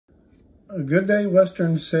Good day,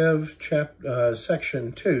 Western Civ,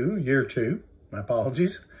 Section 2, Year 2. My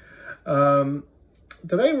apologies. Today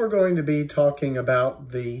we're going to be talking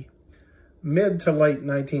about the mid to late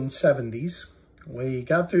 1970s. We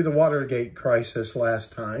got through the Watergate crisis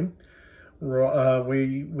last time.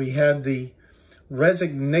 We had the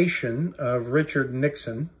resignation of Richard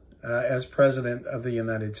Nixon as President of the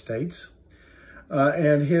United States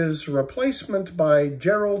and his replacement by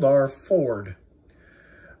Gerald R. Ford.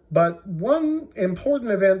 But one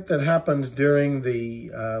important event that happened during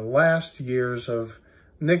the last years of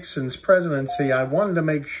Nixon's presidency I wanted to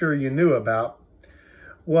make sure you knew about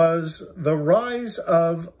was the rise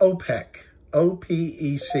of OPEC,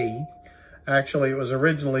 O-P-E-C. Actually, it was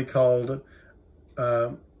originally called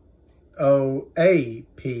O-A-P-C,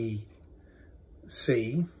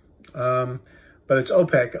 but it's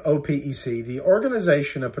OPEC, O-P-E-C, the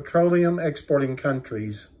Organization of Petroleum Exporting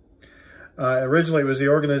Countries. Originally, it was the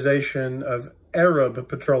Organization of Arab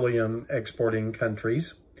Petroleum Exporting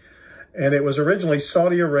Countries, and it was originally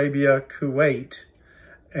Saudi Arabia, Kuwait,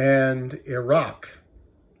 and Iraq.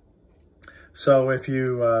 So if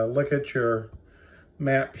you look at your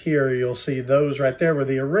map here, you'll see those right there were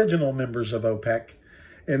the original members of OPEC.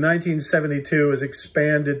 In 1972, it was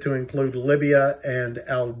expanded to include Libya and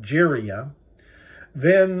Algeria.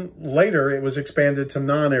 Then later, it was expanded to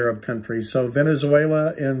non-Arab countries, so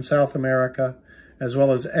Venezuela in South America, as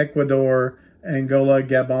well as Ecuador, Angola,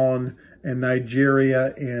 Gabon, and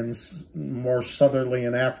Nigeria in more southerly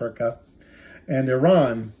in Africa, and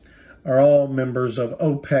Iran are all members of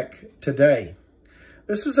OPEC today.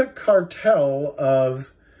 This is a cartel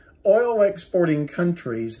of oil exporting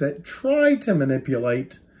countries that try to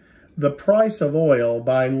manipulate the price of oil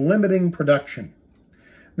by limiting production.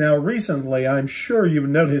 Now, recently, I'm sure you've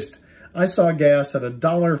noticed, I saw gas at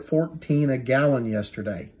 $1.14 a gallon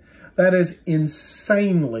yesterday. That is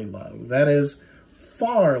insanely low. That is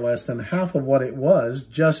far less than half of what it was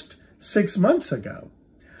just 6 months ago.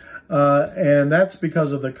 And that's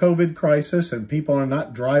because of the COVID crisis and people are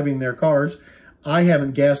not driving their cars. I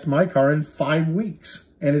haven't gassed my car in 5 weeks,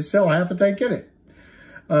 and it's still half a tank in it.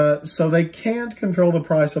 So they can't control the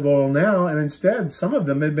price of oil now, and instead, some of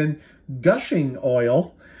them have been gushing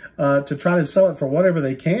oil to try to sell it for whatever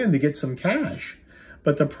they can to get some cash.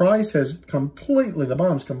 But the price has the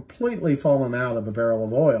bottom's completely fallen out of a barrel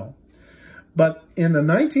of oil. But in the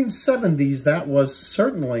 1970s, that was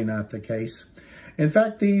certainly not the case. In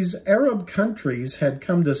fact, these Arab countries had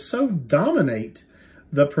come to so dominate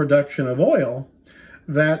the production of oil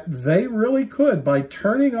that they really could, by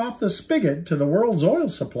turning off the spigot to the world's oil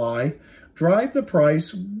supply, drive the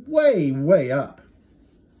price way, way up.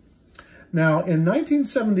 Now, in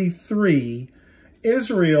 1973,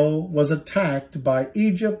 Israel was attacked by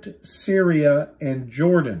Egypt, Syria, and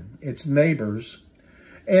Jordan, its neighbors,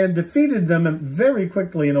 and defeated them very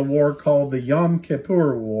quickly in a war called the Yom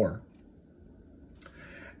Kippur War.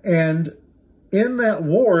 And in that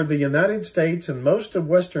war, the United States and most of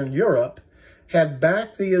Western Europe had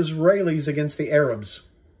backed the Israelis against the Arabs,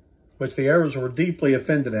 which the Arabs were deeply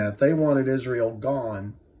offended at. They wanted Israel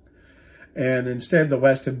gone. And instead, the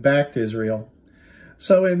West had backed Israel.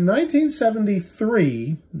 So in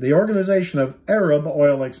 1973, the Organization of Arab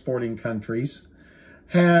Oil Exporting Countries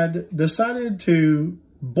had decided to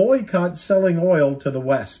boycott selling oil to the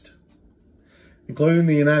West, including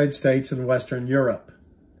the United States and Western Europe.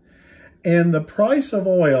 And the price of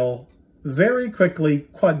oil very quickly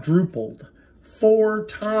quadrupled, 4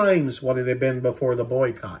 times what it had been before the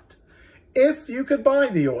boycott. If you could buy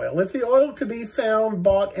the oil, if the oil could be found,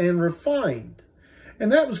 bought, and refined. And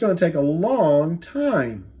that was going to take a long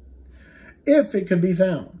time, if it could be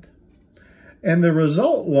found. And the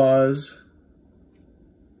result was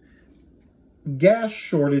gas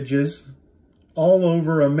shortages all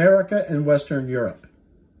over America and Western Europe.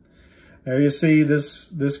 There you see this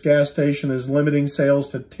gas station is limiting sales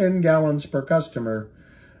to 10 gallons per customer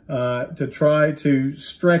to try to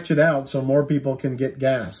stretch it out so more people can get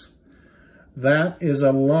gas. That is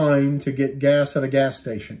a line to get gas at a gas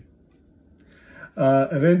station.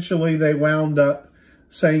 Eventually, they wound up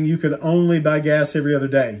saying you could only buy gas every other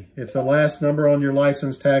day. If the last number on your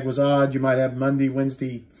license tag was odd, you might have Monday,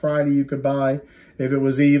 Wednesday, Friday you could buy. If it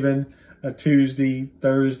was even, a Tuesday,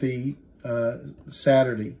 Thursday,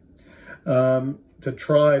 Saturday, to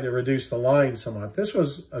try to reduce the line somewhat. This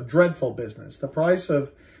was a dreadful business. The price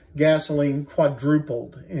of gasoline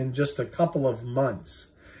quadrupled in just a couple of months.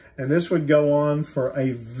 And this would go on for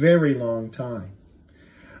a very long time.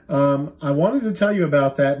 I wanted to tell you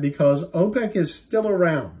about that because OPEC is still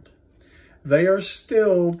around. They are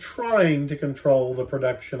still trying to control the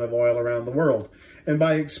production of oil around the world. And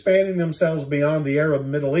by expanding themselves beyond the Arab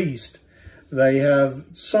Middle East, they have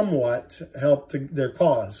somewhat helped their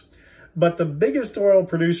cause. But the biggest oil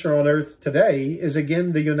producer on earth today is,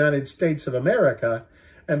 again, the United States of America,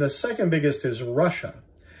 and the second biggest is Russia,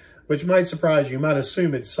 which might surprise you. You might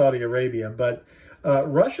assume it's Saudi Arabia, but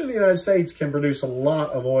Russia and the United States can produce a lot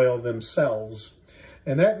of oil themselves.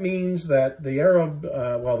 And that means that the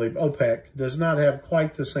the OPEC does not have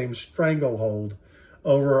quite the same stranglehold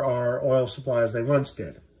over our oil supply as they once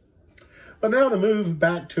did. But now to move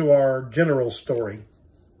back to our general story.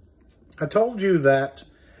 I told you that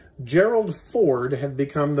Gerald Ford had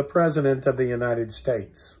become the president of the United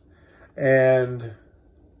States. And,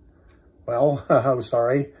 well, I'm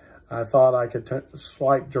sorry. I thought I could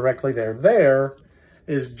swipe directly there. There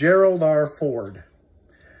is Gerald R. Ford.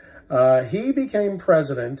 He became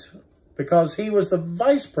president because he was the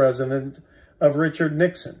vice president of Richard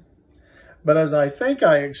Nixon. But as I think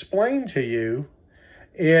I explained to you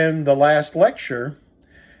in the last lecture,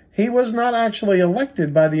 he was not actually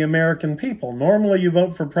elected by the American people. Normally you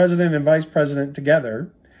vote for president and vice president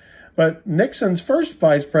together. But Nixon's first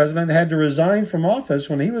vice president had to resign from office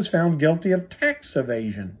when he was found guilty of tax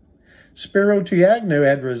evasion. Spiro Tiagnu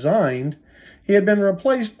had resigned. He had been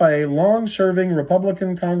replaced by a long-serving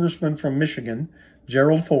Republican congressman from Michigan,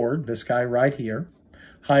 Gerald Ford, this guy right here,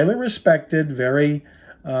 highly respected, very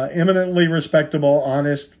eminently respectable,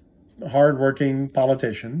 honest, hardworking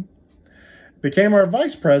politician, became our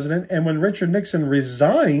vice president, and when Richard Nixon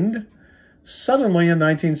resigned, suddenly in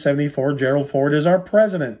 1974, Gerald Ford is our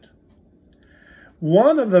president.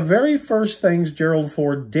 One of the very first things Gerald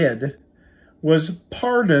Ford did was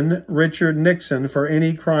pardon Richard Nixon for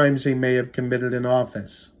any crimes he may have committed in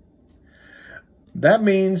office. That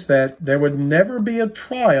means that there would never be a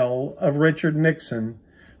trial of Richard Nixon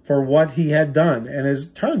for what he had done. And as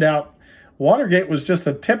it turned out, Watergate was just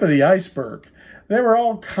the tip of the iceberg. There were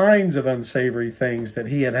all kinds of unsavory things that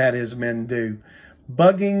he had his men do.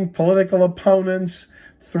 Bugging political opponents,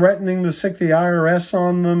 threatening to stick the IRS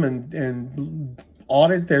on them and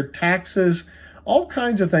audit their taxes, all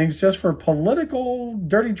kinds of things just for political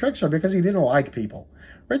dirty tricks or because he didn't like people.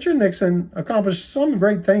 Richard Nixon accomplished some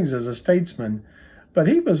great things as a statesman, but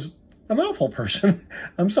he was an awful person.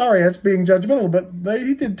 I'm sorry, that's being judgmental, but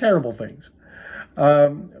he did terrible things.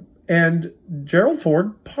 And Gerald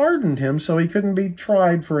Ford pardoned him so he couldn't be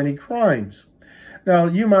tried for any crimes. Now,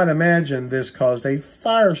 you might imagine this caused a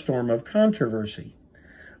firestorm of controversy.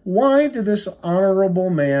 Why did this honorable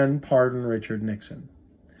man pardon Richard Nixon?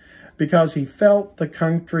 Because he felt the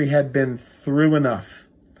country had been through enough.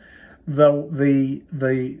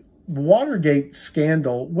 The Watergate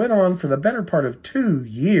scandal went on for the better part of 2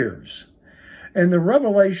 years, and the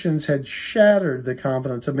revelations had shattered the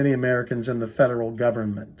confidence of many Americans in the federal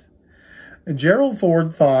government. And Gerald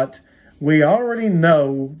Ford thought, we already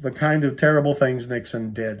know the kind of terrible things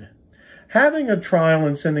Nixon did. Having a trial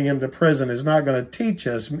and sending him to prison is not going to teach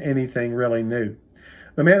us anything really new.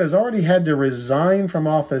 The man has already had to resign from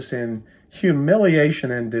office in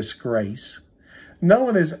humiliation and disgrace. No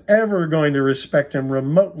one is ever going to respect him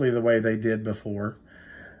remotely the way they did before.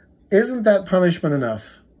 Isn't that punishment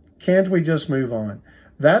enough? Can't we just move on?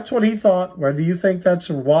 That's what he thought, whether you think that's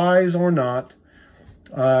wise or not.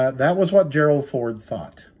 That was what Gerald Ford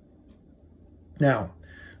thought. Now,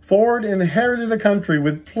 Ford inherited a country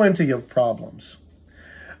with plenty of problems.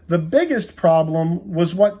 The biggest problem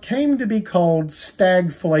was what came to be called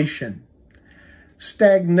stagflation.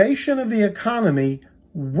 Stagnation of the economy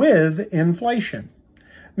with inflation.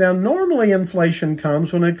 Now, normally inflation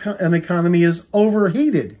comes when an economy is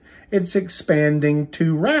overheated. It's expanding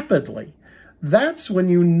too rapidly. That's when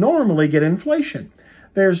you normally get inflation.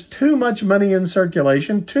 There's too much money in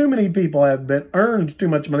circulation. Too many people have earned too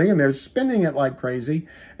much money and they're spending it like crazy,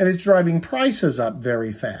 and it's driving prices up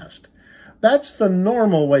very fast. That's the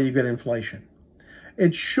normal way you get inflation.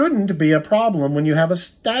 It shouldn't be a problem when you have a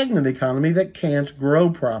stagnant economy that can't grow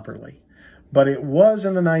properly. But it was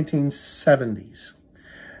in the 1970s.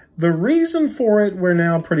 The reason for it, we're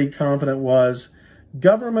now pretty confident, was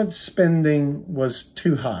government spending was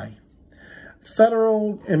too high.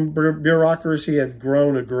 Federal bureaucracy had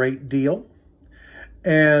grown a great deal.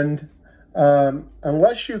 And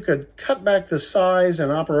unless you could cut back the size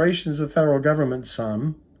and operations of the federal government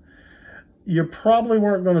some, you probably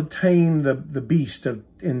weren't going to tame the beast of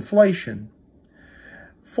inflation.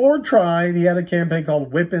 Ford tried. He had a campaign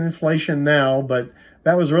called Whip Inflation Now, but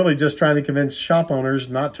that was really just trying to convince shop owners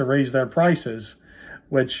not to raise their prices,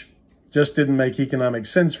 which just didn't make economic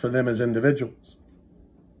sense for them as individuals.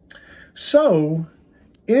 So,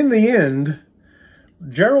 in the end,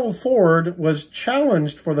 Gerald Ford was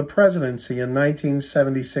challenged for the presidency in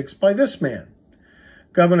 1976 by this man,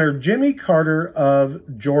 Governor Jimmy Carter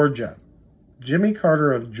of Georgia. Jimmy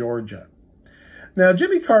Carter of Georgia. Now,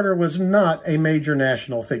 Jimmy Carter was not a major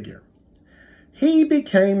national figure. He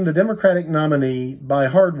became the Democratic nominee by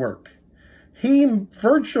hard work. He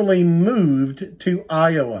virtually moved to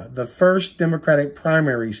Iowa, the first Democratic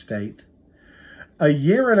primary state, a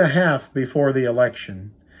year and a half before the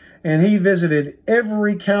election, and he visited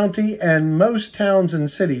every county and most towns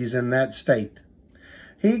and cities in that state.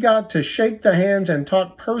 He got to shake the hands and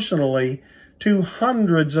talk personally to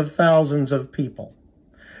hundreds of thousands of people.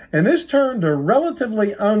 And this turned a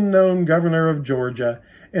relatively unknown governor of Georgia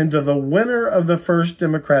into the winner of the first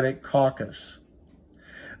Democratic caucus.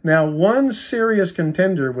 Now, one serious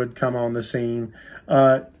contender would come on the scene,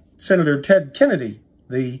 Senator Ted Kennedy,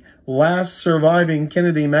 the last surviving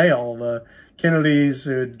Kennedy male. The Kennedys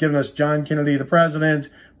who had given us John Kennedy, the president,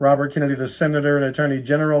 Robert Kennedy, the senator and attorney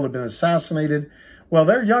general, had been assassinated. Well,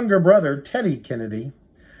 their younger brother, Teddy Kennedy,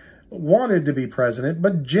 wanted to be president,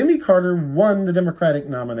 but Jimmy Carter won the Democratic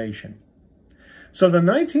nomination. So the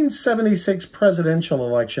 1976 presidential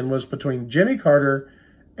election was between Jimmy Carter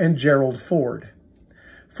and Gerald Ford.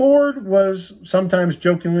 Ford was sometimes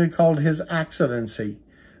jokingly called his accidency,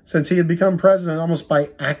 since he had become president almost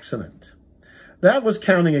by accident. That was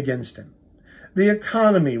counting against him. The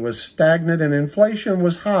economy was stagnant and inflation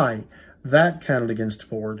was high. That counted against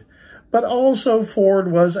Ford. But also Ford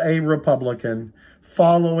was a Republican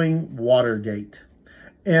following Watergate.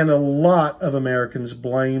 And a lot of Americans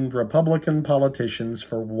blamed Republican politicians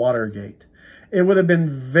for Watergate. It would have been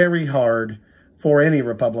very hard for any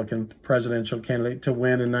Republican presidential candidate to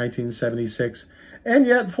win in 1976. And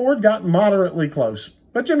yet Ford got moderately close.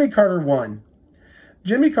 But Jimmy Carter won.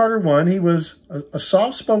 Jimmy Carter won. He was a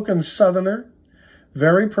soft-spoken Southerner,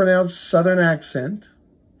 very pronounced Southern accent,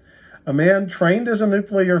 a man trained as a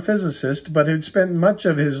nuclear physicist, but who'd spent much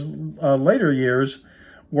of his later years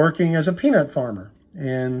working as a peanut farmer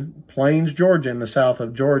in Plains, Georgia, in the south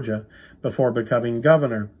of Georgia, before becoming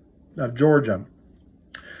governor of Georgia.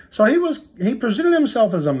 So he presented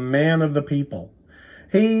himself as a man of the people.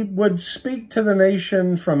 He would speak to the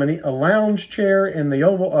nation from a lounge chair in the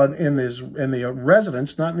in the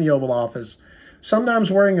residence, not in the Oval Office,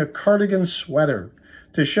 sometimes wearing a cardigan sweater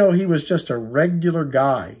to show he was just a regular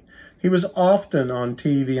guy. He was often on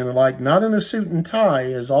TV and the like, not in a suit and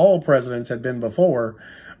tie as all presidents had been before,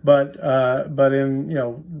 but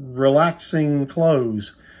in relaxing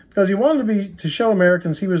clothes, because he wanted to show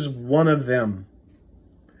Americans he was one of them.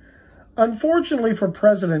 Unfortunately for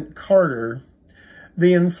President Carter,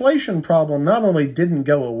 the inflation problem not only didn't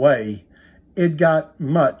go away, it got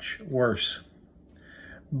much worse.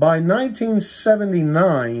 By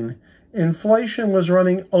 1979, inflation was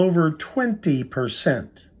running over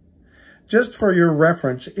 20%. Just for your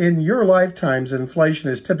reference, in your lifetimes, inflation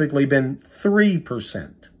has typically been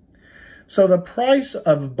 3%. So the price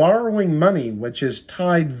of borrowing money, which is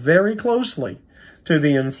tied very closely to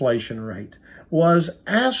the inflation rate, was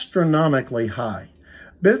astronomically high.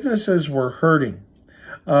 Businesses were hurting.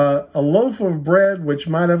 A loaf of bread, which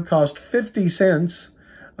might have cost 50 cents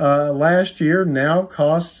last year, now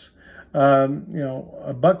costs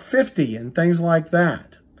 $1.50 and things like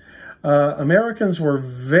that. Americans were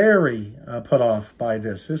very put off by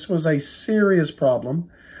this. This was a serious problem.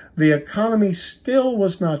 The economy still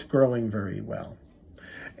was not growing very well.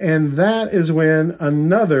 And that is when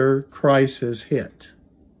another crisis hit.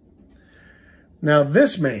 Now,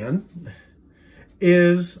 this man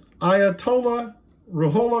is Ayatollah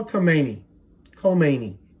Ruhollah Khomeini.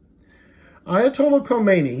 Ayatollah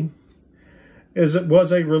Khomeini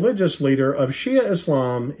was a religious leader of Shia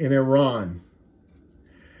Islam in Iran.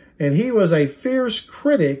 And he was a fierce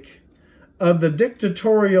critic of the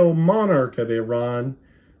dictatorial monarch of Iran,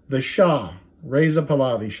 the Shah Reza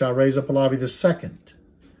Pahlavi II.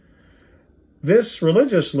 This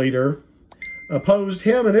religious leader opposed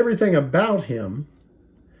him and everything about him,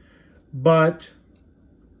 but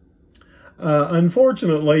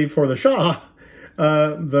unfortunately for the Shah,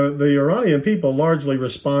 the Iranian people largely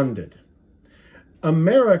responded.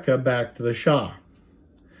 America backed the Shah.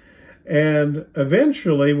 And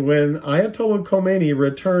eventually, when Ayatollah Khomeini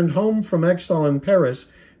returned home from exile in Paris,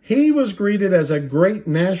 he was greeted as a great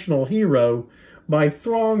national hero by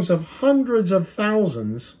throngs of hundreds of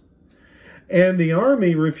thousands. And the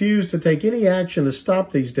army refused to take any action to stop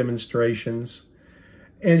these demonstrations.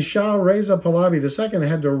 And Shah Reza Pahlavi II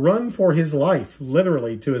had to run for his life,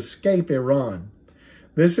 literally, to escape Iran.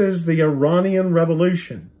 This is the Iranian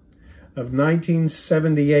Revolution of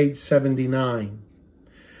 1978-79.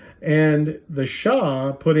 And the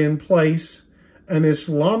Shah put in place an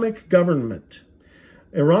Islamic government.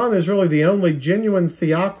 Iran is really the only genuine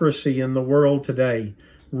theocracy in the world today,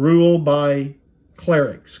 ruled by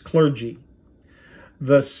clerics, clergy.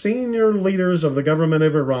 The senior leaders of the government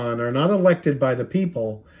of Iran are not elected by the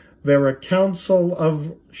people. They're a council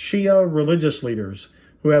of Shia religious leaders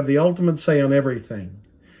who have the ultimate say on everything.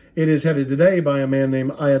 It is headed today by a man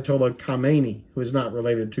named Ayatollah Khamenei, who is not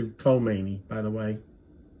related to Khomeini, by the way.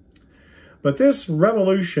 But this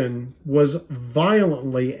revolution was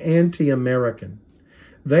violently anti-American.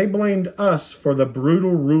 They blamed us for the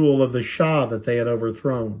brutal rule of the Shah that they had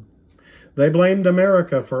overthrown. They blamed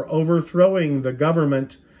America for overthrowing the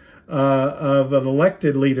government of an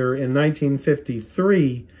elected leader in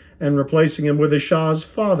 1953 and replacing him with the Shah's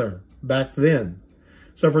father back then.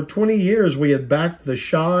 So for 20 years, we had backed the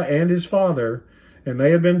Shah and his father, and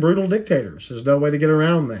they had been brutal dictators. There's no way to get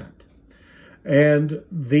around that. And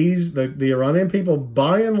the Iranian people,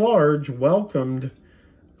 by and large, welcomed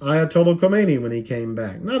Ayatollah Khomeini when he came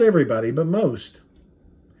back. Not everybody, but most.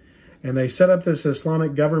 And they set up this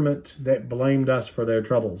Islamic government that blamed us for their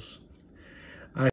troubles.